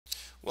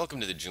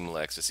Welcome to the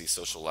JoomlaXTC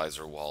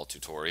Socializer Wall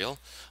tutorial.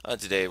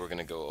 Today we're going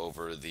to go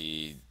over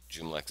the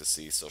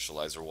JoomlaXTC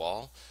Socializer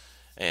Wall.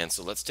 And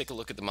so let's take a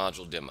look at the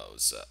module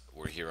demos.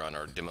 We're here on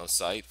our demo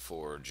site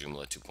for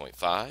Joomla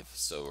 2.5.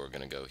 So we're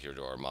going to go here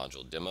to our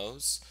module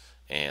demos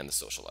and the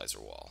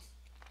Socializer Wall.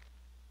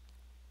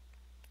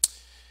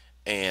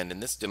 And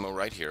in this demo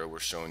right here, we're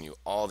showing you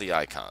all the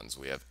icons.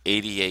 We have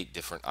 88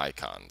 different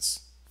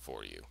icons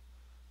for you,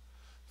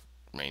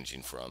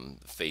 ranging from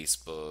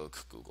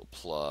Facebook, Google+,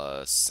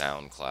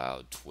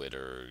 SoundCloud,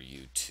 Twitter,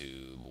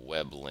 YouTube,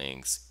 web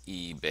links,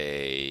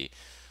 eBay,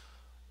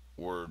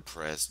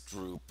 WordPress,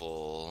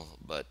 Drupal.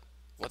 But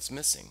what's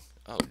missing?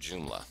 Oh,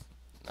 Joomla.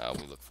 Now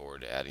we look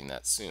forward to adding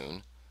that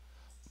soon.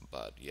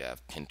 But you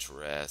have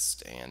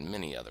Pinterest and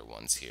many other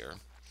ones here.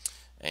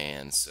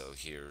 And so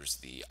here's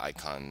the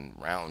icon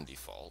round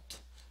default,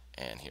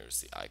 and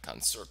here's the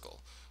icon circle.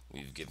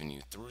 We've given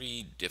you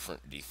 3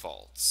 different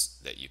defaults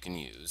that you can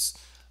use.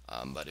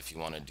 But if you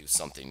want to do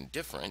something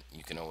different,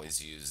 you can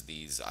always use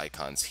these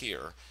icons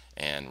here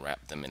and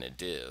wrap them in a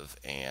div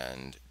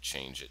and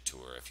change it to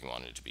where if you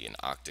want it to be an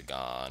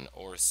octagon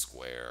or a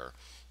square,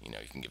 you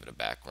can give it a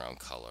background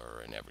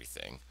color and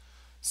everything.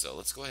 So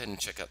let's go ahead and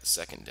check out the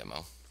second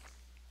demo.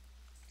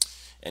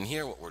 And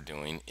here what we're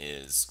doing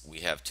is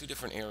we have 2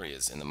 different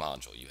areas in the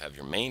module. You have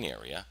your main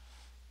area,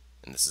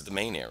 and this is the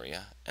main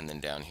area, and then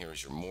down here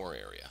is your more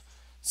area.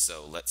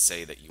 So let's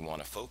say that you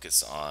want to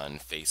focus on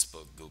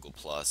Facebook, Google+,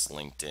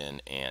 LinkedIn,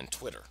 and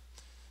Twitter.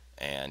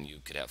 And you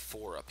could have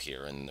 4 up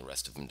here and the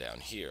rest of them down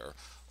here,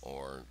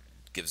 or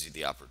gives you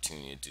the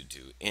opportunity to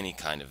do any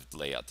kind of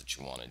layout that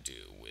you want to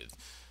do with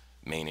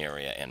main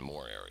area and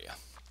more area.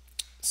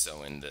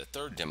 So in the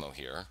third demo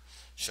here,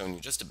 showing you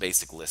just a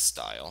basic list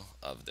style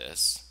of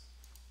this.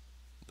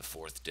 The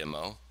fourth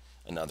demo,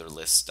 another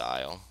list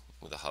style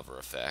with a hover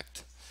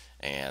effect.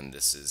 And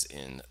this is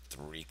in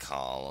 3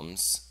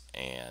 columns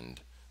and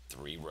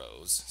 3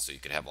 rows, so you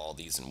could have all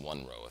these in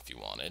 1 row if you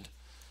wanted.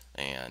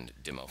 And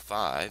demo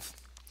 5,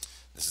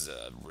 this is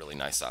a really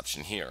nice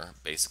option here.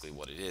 Basically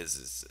what it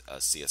is a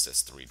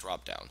CSS3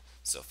 drop down.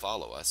 So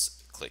follow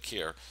us, click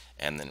here,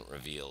 and then it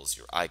reveals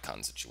your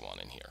icons that you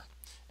want in here.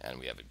 And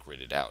we have it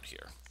gridded out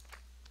here.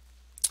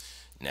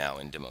 Now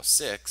in demo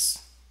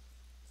 6,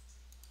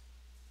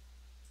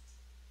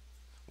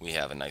 we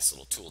have a nice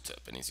little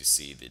tooltip, and as you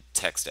see, the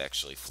text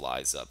actually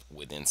flies up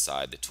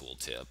inside the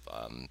tooltip,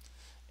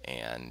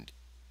 and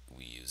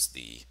we use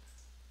the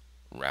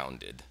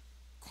rounded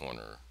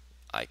corner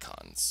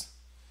icons.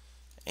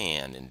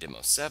 And in demo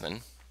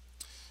 7,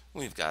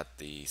 we've got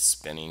the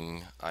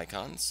spinning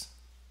icons.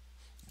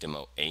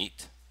 Demo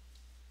 8,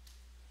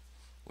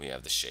 we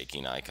have the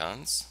shaking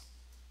icons.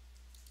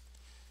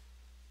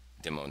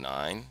 Demo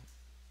 9,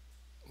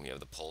 we have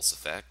the pulse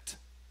effect.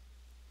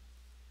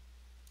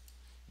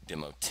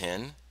 Demo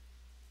 10,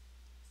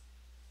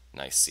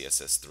 nice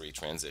CSS3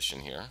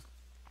 transition here.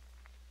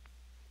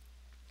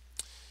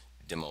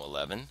 Demo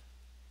 11,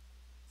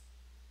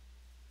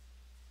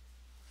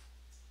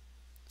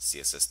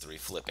 CSS3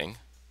 flipping.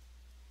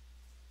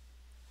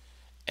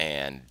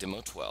 And demo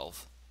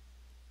 12,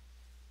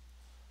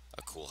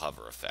 a cool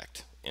hover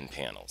effect in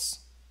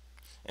panels.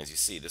 As you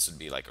see, this would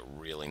be like a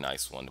really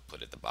nice one to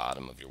put at the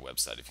bottom of your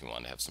website if you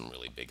want to have some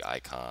really big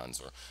icons,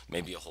 or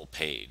maybe a whole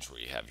page where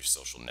you have your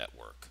social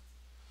network.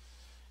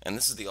 And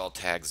this is the all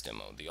tags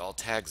demo. The all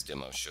tags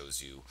demo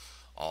shows you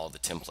all the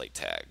template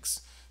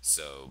tags.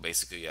 So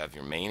basically you have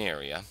your main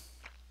area,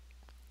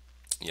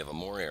 you have a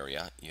more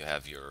area, you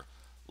have your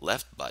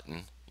left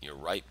button, your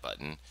right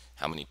button,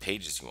 how many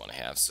pages you want to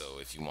have. So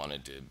if you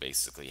wanted to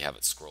basically have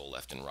it scroll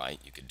left and right,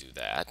 you could do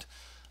that.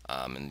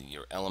 And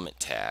your element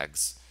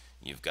tags,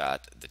 you've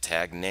got the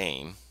tag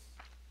name.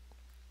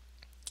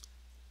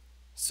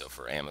 So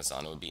for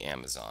Amazon it would be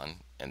Amazon,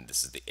 and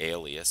this is the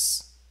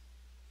alias,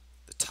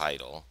 the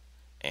title,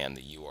 and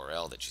the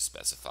URL that you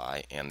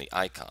specify, and the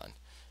icon,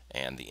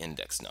 and the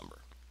index number.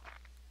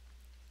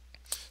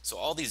 So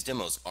all these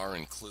demos are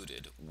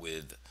included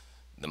with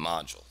the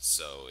module.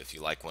 So if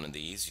you like one of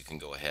these, you can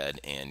go ahead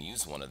and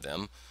use one of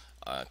them,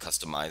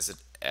 customize it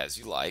as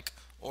you like,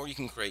 or you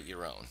can create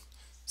your own.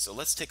 So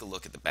let's take a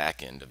look at the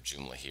back end of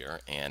Joomla here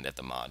and at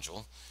the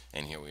module.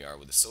 And here we are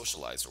with the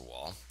Socializer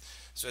Wall.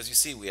 So as you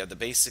see, we have the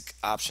basic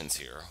options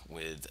here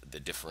with the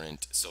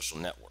different social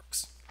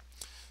networks.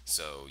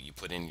 So you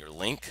put in your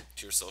link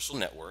to your social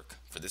network.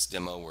 For this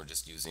demo, we're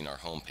just using our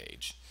home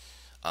page.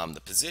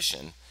 The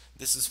position,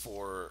 this is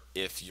for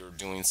if you're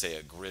doing, say,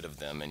 a grid of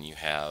them and you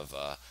have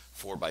a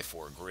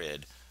 4x4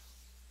 grid,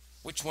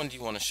 which one do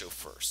you want to show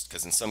first?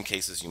 Because in some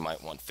cases you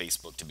might want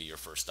Facebook to be your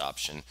first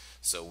option,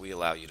 so we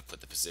allow you to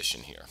put the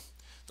position here.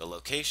 The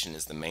location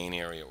is the main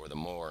area or the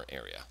more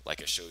area.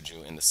 Like I showed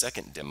you in the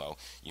second demo,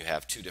 you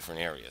have 2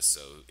 different areas.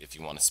 So if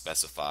you want to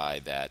specify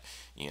that,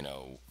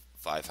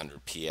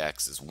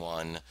 500px is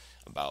 1,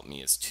 About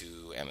Me is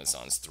 2,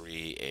 Amazon's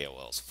 3,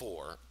 AOL's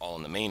 4, all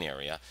in the main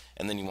area,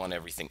 and then you want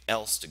everything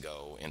else to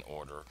go in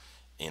order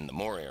in the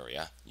more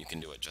area, you can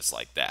do it just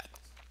like that.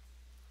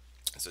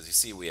 So as you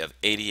see, we have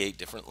 88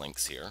 different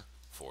links here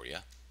for you.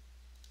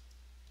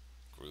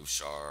 Groove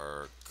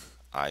Shark,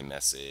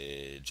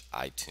 iMessage,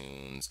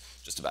 iTunes,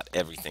 just about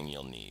everything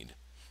you'll need,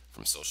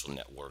 from social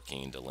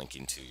networking to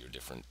linking to your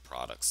different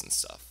products and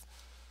stuff.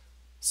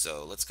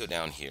 So let's go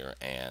down here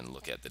and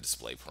look at the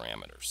display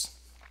parameters.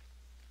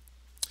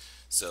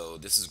 So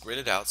this is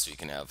gridded out so you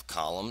can have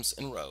columns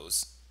and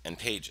rows and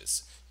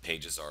pages.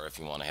 Pages are if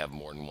you want to have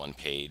more than one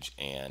page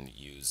and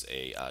use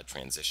a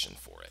transition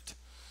for it.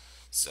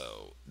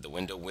 So the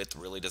window width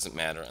really doesn't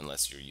matter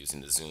unless you're using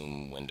the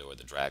zoom window or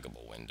the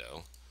draggable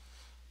window.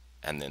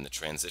 And then the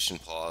transition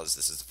pause,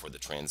 this is for the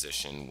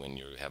transition when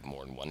you have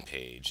more than one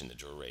page, and the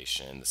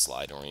duration, the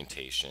slide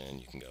orientation,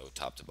 you can go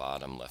top to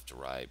bottom, left to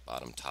right,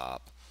 bottom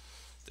top,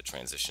 the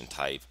transition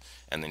type,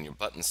 and then your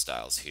button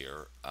styles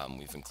here.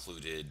 We've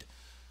included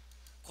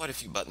quite a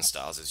few button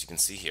styles as you can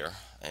see here,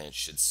 and it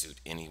should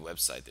suit any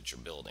website that you're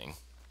building.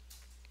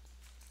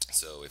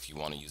 So if you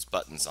want to use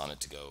buttons on it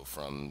to go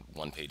from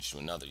one page to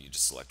another, you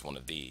just select one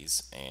of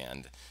these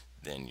and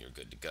then you're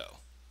good to go.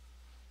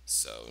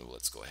 So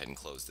let's go ahead and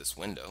close this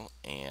window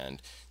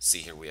and see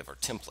here we have our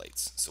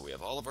templates. So we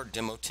have all of our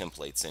demo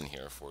templates in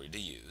here for you to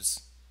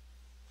use.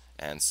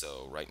 And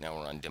so right now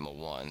we're on demo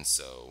 1,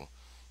 so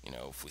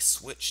if we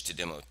switch to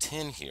demo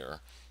 10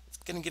 here, it's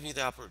going to give you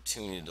the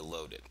opportunity to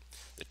load it.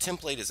 The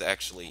template is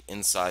actually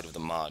inside of the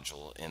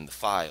module in the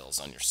files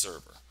on your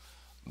server.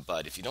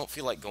 But if you don't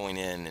feel like going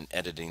in and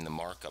editing the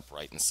markup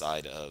right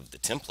inside of the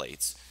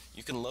templates,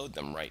 you can load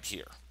them right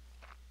here.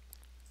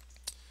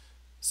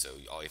 So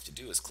all you have to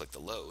do is click the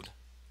load,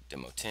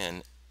 demo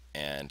 10,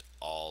 and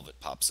all of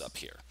it pops up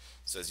here.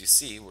 So as you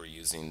see, we're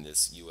using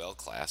this UL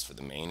class for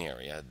the main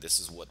area. This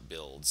is what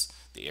builds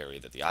the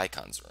area that the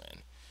icons are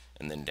in.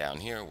 And then down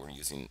here we're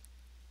using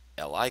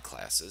LI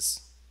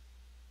classes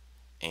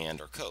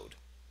and our code.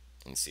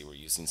 And you see we're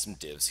using some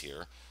divs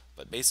here,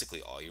 but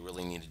basically all you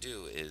really need to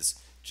do is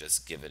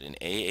just give it an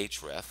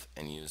ahref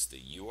and use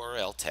the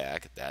URL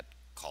tag that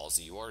calls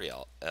the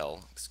URL,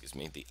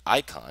 the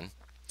icon.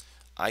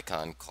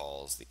 Icon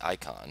calls the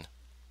icon.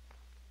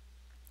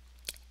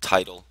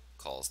 Title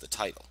calls the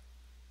title.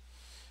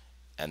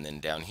 And then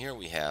down here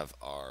we have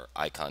our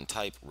icon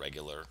type,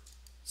 regular,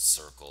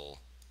 circle,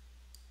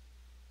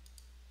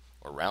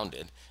 or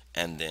rounded,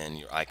 and then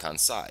your icon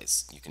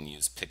size. You can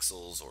use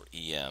pixels or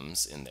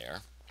EMs in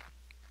there.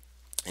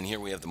 And here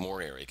we have the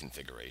more area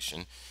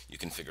configuration. You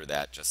configure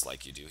that just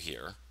like you do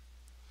here.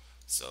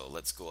 So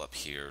let's go up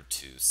here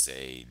to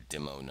say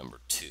demo number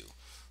 2.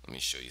 Let me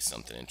show you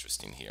something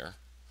interesting here.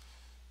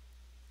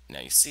 Now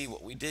you see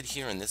what we did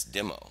here in this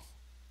demo,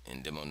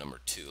 in demo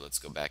number 2, let's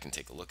go back and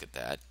take a look at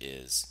that,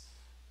 is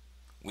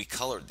we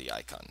colored the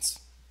icons.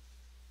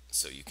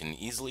 So you can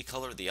easily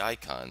color the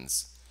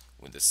icons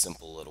with this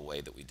simple little way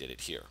that we did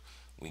it here.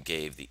 We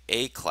gave the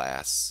A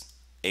class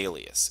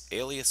alias.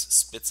 Alias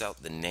spits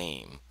out the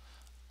name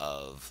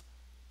of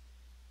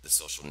the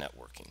social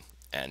networking.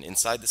 And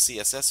inside the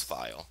CSS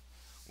file,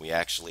 we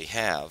actually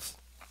have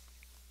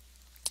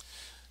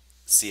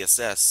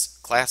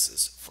CSS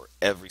classes for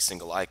every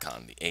single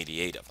icon, the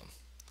 88 of them.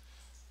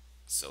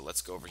 So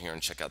let's go over here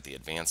and check out the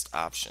advanced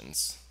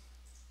options.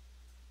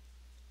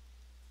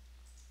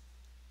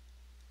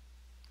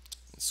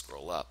 And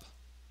scroll up.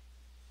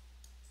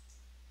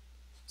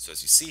 So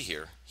as you see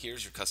here,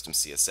 here's your custom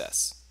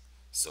CSS.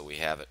 So we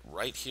have it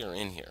right here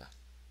in here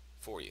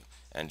for you.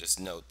 And just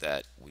note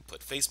that we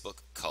put Facebook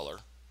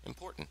color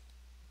important.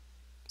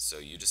 So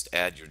you just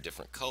add your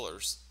different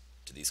colors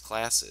to these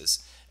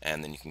classes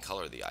and then you can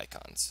color the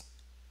icons.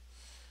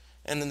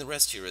 And then the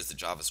rest here is the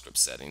JavaScript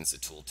settings, the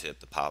tooltip,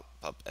 the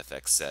pop-up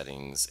FX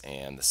settings,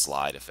 and the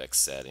slide FX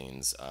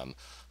settings,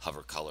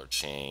 hover color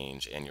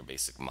change, and your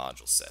basic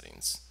module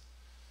settings.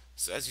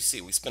 So as you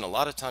see, we spent a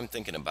lot of time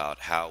thinking about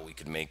how we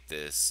could make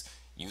this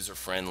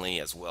user-friendly,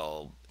 as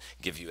well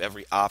give you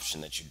every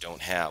option that you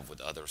don't have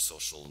with other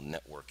social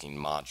networking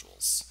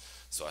modules.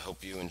 So I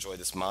hope you enjoy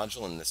this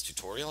module and this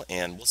tutorial,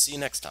 and we'll see you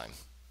next time.